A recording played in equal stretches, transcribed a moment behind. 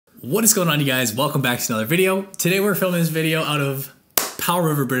What is going on, you guys? Welcome back to another video. Today we're filming this video out of Powell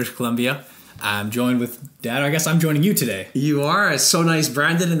River, British Columbia. I'm joined with Dad. I guess I'm joining you today. You are. It's so nice.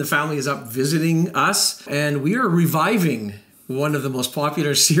 Brandon and the family is up visiting us, and we are reviving one of the most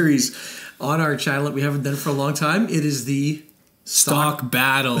popular series on our channel that we haven't done for a long time. It is the Stock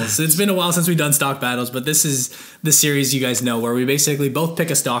Battles. It's been a while since we've done Stock Battles, but this is the series you guys know where we basically both pick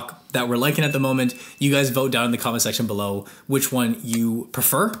a stock that we're liking at the moment. You guys vote down in the comment section below which one you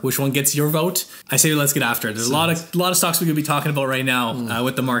prefer, which one gets your vote. I say let's get after it. There's a lot of stocks we could be talking about right now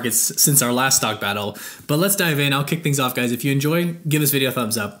with the markets since our last stock battle. But let's dive in. I'll kick things off, guys. If you enjoy, give this video a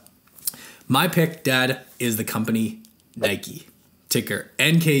thumbs up. My pick, Dad, is the company Nike, ticker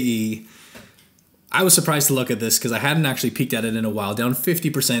NKE. I was surprised to look at this because I hadn't actually peeked at it in a while, down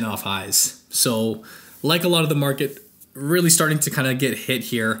 50% off highs. So like a lot of the market, really starting to kind of get hit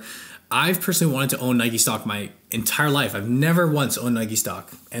here. I've personally wanted to own Nike stock my entire life. I've never once owned Nike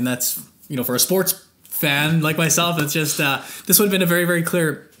stock. And that's, for a sports fan like myself, it's just, this would have been a very, very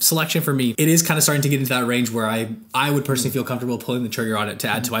clear selection for me. It is kind of starting to get into that range where I would personally feel comfortable pulling the trigger on it to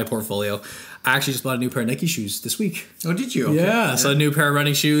add to my portfolio. I actually just bought a new pair of Nike shoes this week. Oh, did you? Okay. Yeah, so a new pair of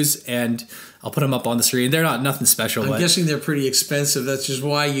running shoes, and I'll put them up on the screen. They're not nothing special. I'm guessing they're pretty expensive. That's just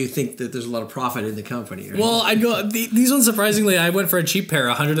why you think that there's a lot of profit in the company, right? Well, I'd go these ones. Surprisingly, I went for a cheap pair,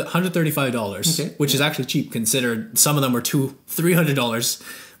 $135, which is actually cheap considered. Some of them were $300.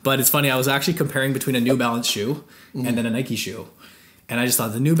 But it's funny. I was actually comparing between a New Balance shoe and then a Nike shoe. And I just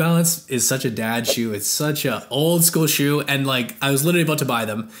thought the New Balance is such a dad shoe. It's such a old school shoe. And I was literally about to buy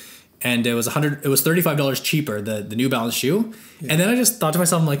them. And it was $35 cheaper, the New Balance shoe. Yeah. And then I just thought to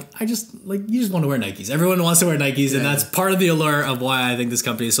myself, you just want to wear Nikes. Everyone wants to wear Nikes, and that's part of the allure of why I think this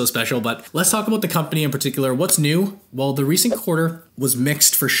company is so special. But let's talk about the company in particular. What's new? Well, the recent quarter was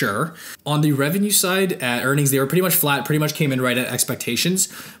mixed for sure. On the revenue side, at earnings, they were pretty much flat, pretty much came in right at expectations.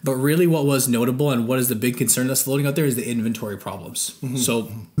 But really what was notable and what is the big concern that's floating out there is the inventory problems.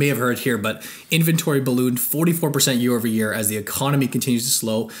 So may have heard here, but inventory ballooned 44% year over year as the economy continues to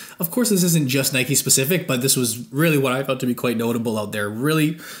slow. Of course, this isn't just Nike specific, but this was really what I felt to be quite notable out there.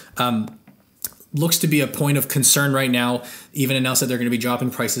 Really looks to be a point of concern right now. Even announced that they're going to be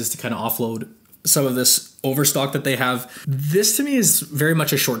dropping prices to kind of offload some of this overstock that they have. This to me is very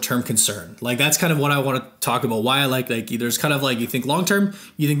much a short-term concern. That's kind of what I want to talk about. Why I like Nike. There's kind of you think long-term,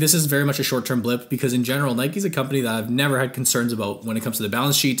 you think this is very much a short-term blip because in general, Nike's a company that I've never had concerns about when it comes to the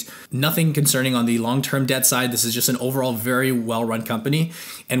balance sheet. Nothing concerning on the long-term debt side. This is just an overall very well-run company.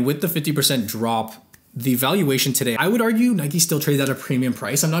 And with the 50% drop, the valuation today, I would argue Nike still trades at a premium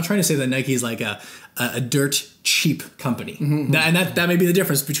price. I'm not trying to say that Nike is like a dirt cheap company. And that may be the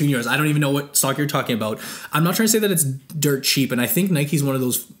difference between yours. I don't even know what stock you're talking about. I'm not trying to say that it's dirt cheap. And I think Nike's one of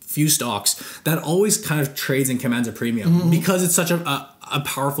those few stocks that always kind of trades and commands a premium because it's such a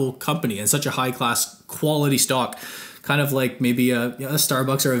powerful company and such a high class quality stock, kind of like maybe a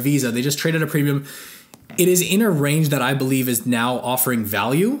Starbucks or a Visa. They just trade at a premium. It is in a range that I believe is now offering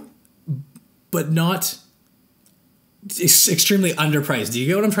value, but not extremely underpriced. Do you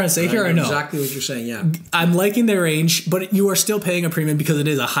get what I'm trying to say here or no? Exactly what you're saying, yeah. I'm liking the range, but you are still paying a premium because it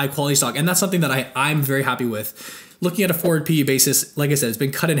is a high quality stock. And that's something that I'm very happy with. Looking at a forward PE basis, like I said, it's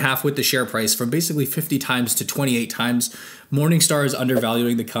been cut in half with the share price from basically 50 times to 28 times. Morningstar is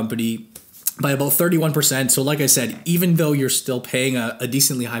undervaluing the company by about 31%. So like I said, even though you're still paying a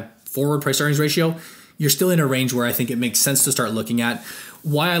decently high forward price earnings ratio, you're still in a range where I think it makes sense to start looking at.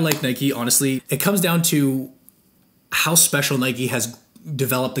 Why I like Nike, honestly, it comes down to how special Nike has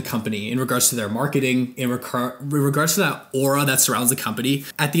developed the company in regards to their marketing, in regards to that aura that surrounds the company.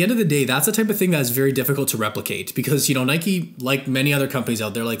 At the end of the day, that's the type of thing that is very difficult to replicate because, Nike, like many other companies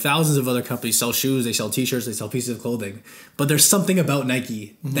out there, like thousands of other companies sell shoes, they sell t-shirts, they sell pieces of clothing. But there's something about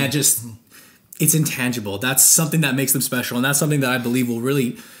Nike that just, it's intangible. That's something that makes them special. And that's something that I believe will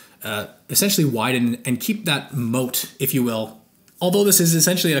really essentially widen and keep that moat, if you will. Although this is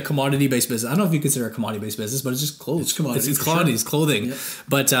essentially a commodity-based business. I don't know if you consider a commodity-based business, but it's just clothes. It's commodity. It's commodities, clothing. Yep.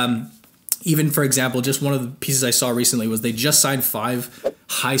 But even, for example, just one of the pieces I saw recently was they just signed 5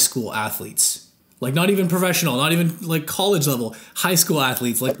 high school athletes. Not even professional, not even college level, high school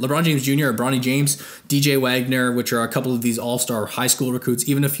athletes like LeBron James Jr. or Bronny James, DJ Wagner, which are a couple of these all-star high school recruits,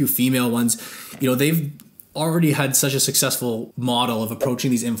 even a few female ones. They've already had such a successful model of approaching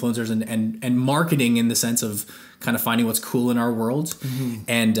these influencers and marketing in the sense of kind of finding what's cool in our world.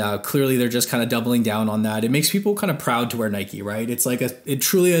 And clearly they're just kind of doubling down on that. It makes people kind of proud to wear Nike, right? It's it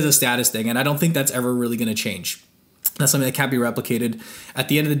truly is a status thing. And I don't think that's ever really going to change. That's something that can't be replicated. At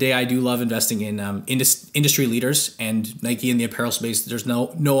the end of the day, I do love investing in industry leaders, and Nike in the apparel space, there's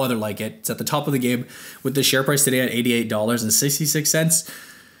no other like it. It's at the top of the game with the share price today at $88.66.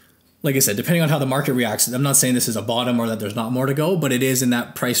 like I said, depending on how the market reacts, I'm not saying this is a bottom or that there's not more to go, but it is in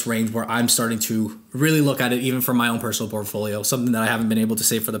that price range where I'm starting to really look at it, even for my own personal portfolio, something that I haven't been able to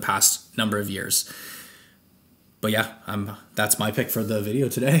say for the past number of years. But yeah, that's my pick for the video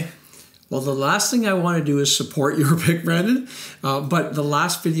today. Well, the last thing I want to do is support your pick, Brandon. But the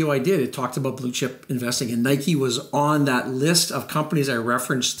last video I did, it talked about blue chip investing, and Nike was on that list of companies I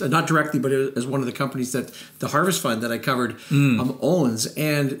referenced, not directly, but as one of the companies that the Harvest Fund that I covered owns.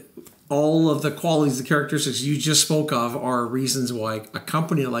 And all of the qualities, the characteristics you just spoke of are reasons why a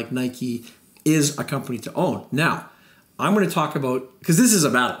company like Nike is a company to own. Now, I'm going to talk about, because this is a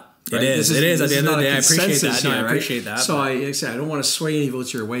battle. Right? It is. At the end of the day, I appreciate that. Here, I appreciate that. So I don't want to sway any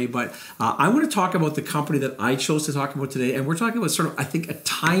votes your way, but I want to talk about the company that I chose to talk about today. And we're talking about sort of, I think, a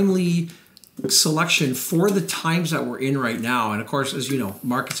timely selection for the times that we're in right now. And of course, as you know,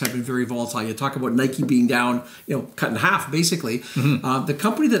 markets have been very volatile. You talk about Nike being down, cut in half, basically. The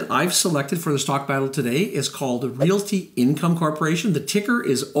company that I've selected for the stock battle today is called Realty Income Corporation. The ticker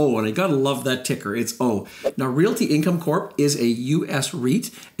is O, and I gotta love that ticker. It's O. Now, Realty Income Corp is a U.S.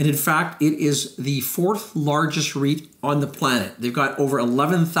 REIT, and in fact, it is the fourth largest REIT on the planet. They've got over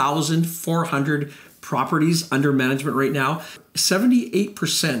 11,400 properties under management right now.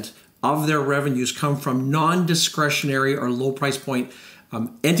 78% of their revenues come from non-discretionary or low price point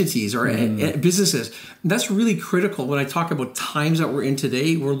entities or businesses. And that's really critical when I talk about times that we're in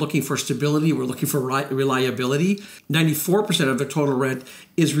today. We're looking for stability. We're looking for reliability. 94% of their total rent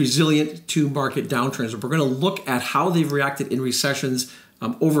is resilient to market downturns. We're going to look at how they've reacted in recessions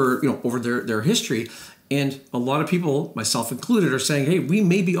over their history. And a lot of people, myself included, are saying, hey, we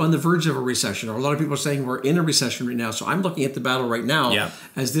may be on the verge of a recession. Or a lot of people are saying we're in a recession right now. So I'm looking at the battle right now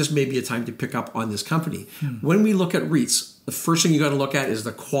as this may be a time to pick up on this company. When we look at REITs, the first thing you got to look at is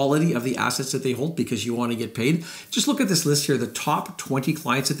the quality of the assets that they hold, because you want to get paid. Just look at this list here, the top 20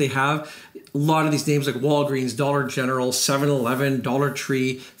 clients that they have. A lot of these names like Walgreens, Dollar General, 7-Eleven, Dollar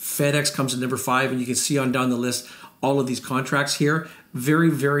Tree, FedEx comes in number 5, and you can see on down the list all of these contracts here. Very,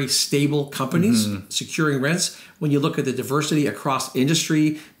 very stable companies securing rents. When you look at the diversity across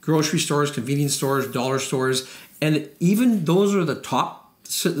industry, grocery stores, convenience stores, dollar stores, and even those are the top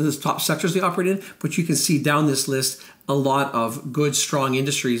sectors they operate in, but you can see down this list a lot of good, strong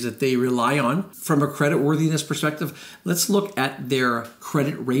industries that they rely on. From a credit worthiness perspective, let's look at their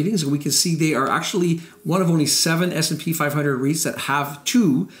credit ratings, and we can see they are actually one of only 7 S&P 500 REITs that have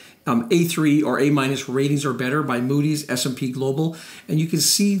 2 A3 or A- ratings or better by Moody's, S&P Global. And you can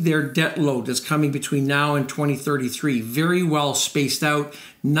see their debt load that's coming between now and 2033. Very well spaced out.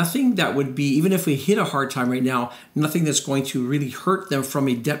 Nothing that would be, even if we hit a hard time right now, nothing that's going to really hurt them from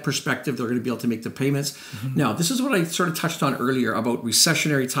a debt perspective. They're going to be able to make the payments. Now, this is what I sort of touched on earlier about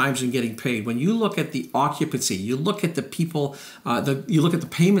recessionary times and getting paid. When you look at the occupancy, you look at the people, you look at the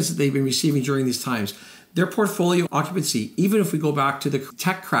payments that they've been receiving during these times. Their portfolio occupancy, even if we go back to the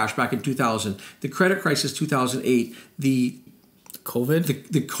tech crash back in 2000, the credit crisis 2008, the COVID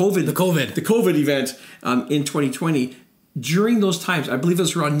event in 2020, during those times, I believe it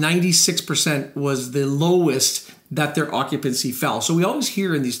was around 96% was the lowest that their occupancy fell. So we always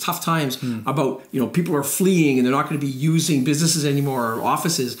hear in these tough times about, people are fleeing and they're not going to be using businesses anymore or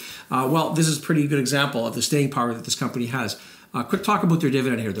offices. Well, this is a pretty good example of the staying power that this company has. Quick talk about their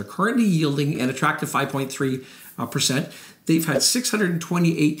dividend here. They're currently yielding an attractive 5.3%. They've had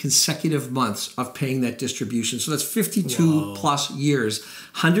 628 consecutive months of paying that distribution. So that's 52 plus years,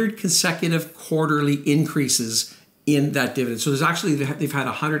 100 consecutive quarterly increases in that dividend. So there's actually, they've had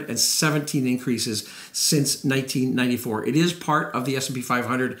 117 increases since 1994. It is part of the S&P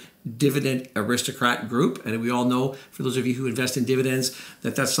 500 dividend aristocrat group. And we all know, for those of you who invest in dividends,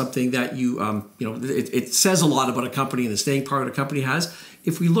 that's something that it says a lot about a company and the staying power that a company has.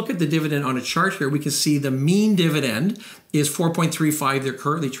 If we look at the dividend on a chart here, we can see the mean dividend is 4.35. They're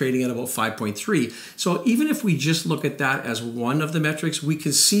currently trading at about 5.3. So even if we just look at that as one of the metrics, we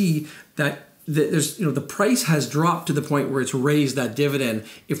can see that there's, the price has dropped to the point where it's raised that dividend.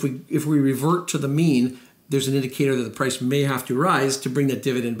 If we revert to the mean, there's an indicator that the price may have to rise to bring that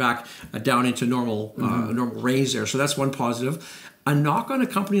dividend back down into normal range there. So that's one positive. A knock on a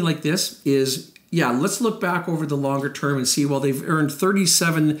company like this is, let's look back over the longer term and see, they've earned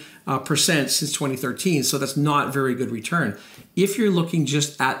 37% since 2013, so that's not very good return. If you're looking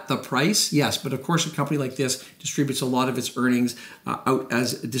just at the price, yes, but of course a company like this distributes a lot of its earnings out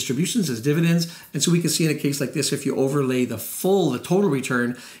as distributions, as dividends, and so we can see in a case like this, if you overlay the total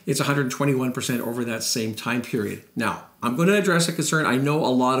return, it's 121% over that same time period. Now, I'm going to address a concern. I know a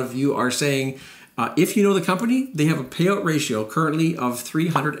lot of you are saying, If you know the company, they have a payout ratio currently of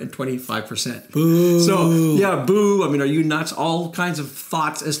 325%. Boo. So, yeah, boo. I mean, are you nuts? All kinds of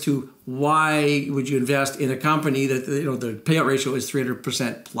thoughts as to why would you invest in a company that, the payout ratio is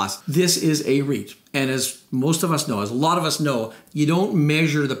 300% plus. This is a REIT. And as most of us know, as a lot of us know, you don't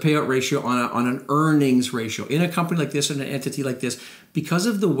measure the payout ratio on an earnings ratio. In a company like this, in an entity like this, because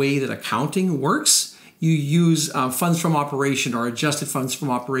of the way that accounting works, you use funds from operation or adjusted funds from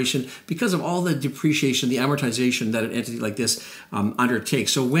operation because of all the depreciation, the amortization that an entity like this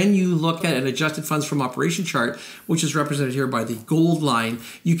undertakes. So when you look at an adjusted funds from operation chart, which is represented here by the gold line,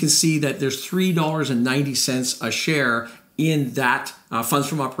 you can see that there's $3.90 a share in that funds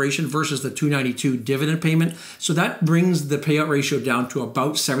from operation versus the $2.92 dividend payment. So that brings the payout ratio down to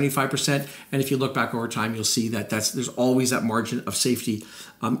about 75%. And if you look back over time, you'll see that there's always that margin of safety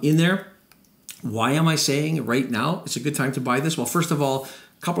in there. Why am I saying right now it's a good time to buy this? Well, first of all,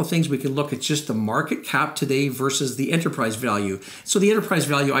 a couple of things. We can look at just the market cap today versus the enterprise value. So the enterprise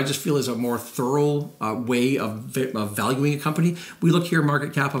value, I just feel, is a more thorough way of valuing a company. We look here,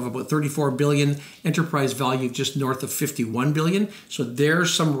 market cap of about 34 billion, enterprise value just north of 51 billion. So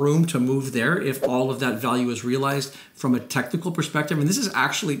there's some room to move there if all of that value is realized from a technical perspective. And this is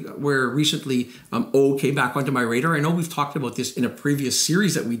actually where recently O came back onto my radar. I know we've talked about this in a previous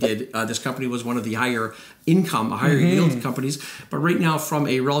series that we did. This company was one of the higher yield companies. But right now, from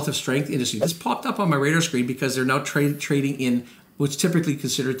a relative strength industry, this popped up on my radar screen because they're now trading in what's typically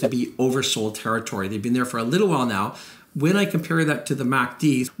considered to be oversold territory. They've been there for a little while now. When I compare that to the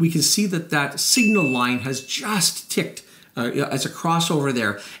MACD, we can see that signal line has just ticked. As a crossover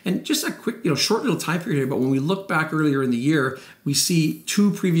there. And just a quick, short little time period here, but when we look back earlier in the year, we see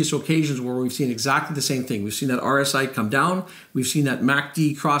two previous occasions where we've seen exactly the same thing. We've seen that RSI come down, we've seen that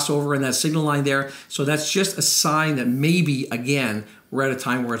MACD crossover and that signal line there. So that's just a sign that maybe, again, we're at a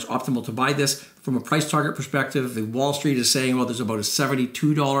time where it's optimal to buy this. From a price target perspective, the Wall Street is saying, well, there's about a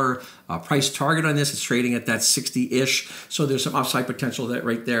 $72 price target on this. It's trading at that 60-ish. So there's some upside potential that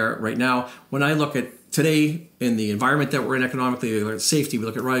right there, right now. When I look at today in the environment that we're in economically, we look at safety, we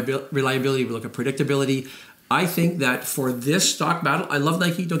look at reliability, we look at predictability. I think that for this stock battle, I love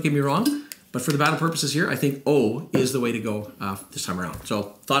Nike, don't get me wrong, but for the battle purposes here, I think O is the way to go this time around.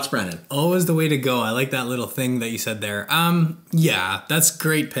 So thoughts, Brandon? O is the way to go. I like that little thing that you said there. Yeah, that's a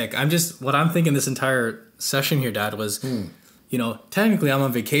great pick. What I'm thinking this entire session here, Dad, was, technically I'm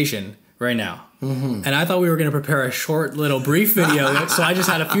on vacation right now. Mm-hmm. And I thought we were going to prepare a short little brief video. So I just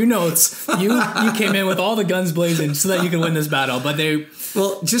had a few notes. You came in with all the guns blazing so that you could win this battle. But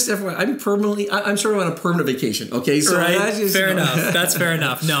well, just FYI, I'm sort of on a permanent vacation. Okay, so right? Fair enough. That's fair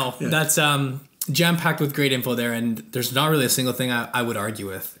enough. No, yeah. That's jam-packed with great info there, and there's not really a single thing I would argue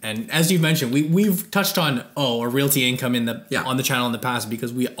with. And as you mentioned, we've touched on or realty income on the channel in the past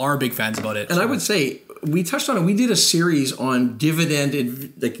because we are big fans about it. And I would say we touched on it. We did a series on dividend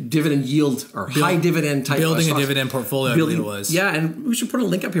yield or high dividend type building a dividend portfolio. I believe it was. Yeah, and we should put a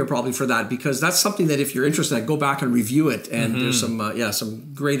link up here probably for that because that's something that if you're interested in, go back and review it. And there's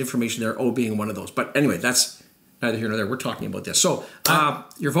some great information there. O being one of those. But anyway, that's neither here nor there. We're talking about this. So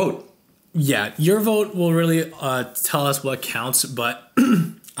your vote. Yeah, your vote will really tell us what counts, but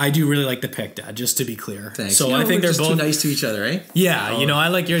I do really like the pick, Dad, just to be clear. Thanks. So I think they're both too nice to each other, eh? Yeah, I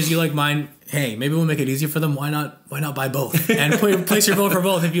like yours, you like mine. Hey, maybe we'll make it easier for them. Why not buy both? And place your vote for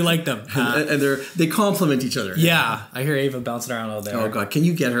both if you like them. And they complement each other. Yeah, I hear Ava bouncing around all day. Oh, God, can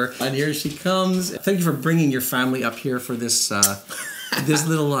you get her? And here she comes. Thank you for bringing your family up here for this this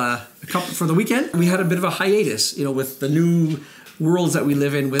little couple for the weekend. We had a bit of a hiatus, with the new worlds that we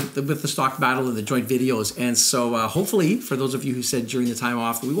live in with the stock battle and the joint videos. And so hopefully, for those of you who said during the time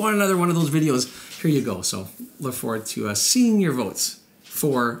off, we want another one of those videos, here you go. So look forward to seeing your votes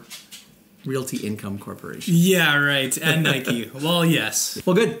for Realty Income Corporation. Yeah, right. And Nike. Well, yes.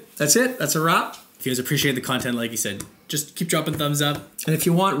 Well, good. That's it. That's a wrap. If you guys appreciate the content, like you said, just keep dropping thumbs up. And if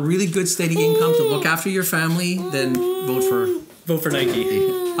you want really good steady income to look after your family, then vote for Nike.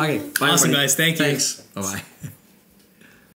 Okay. Bye, awesome, everybody. guys. Thank you. Thanks. Bye-bye.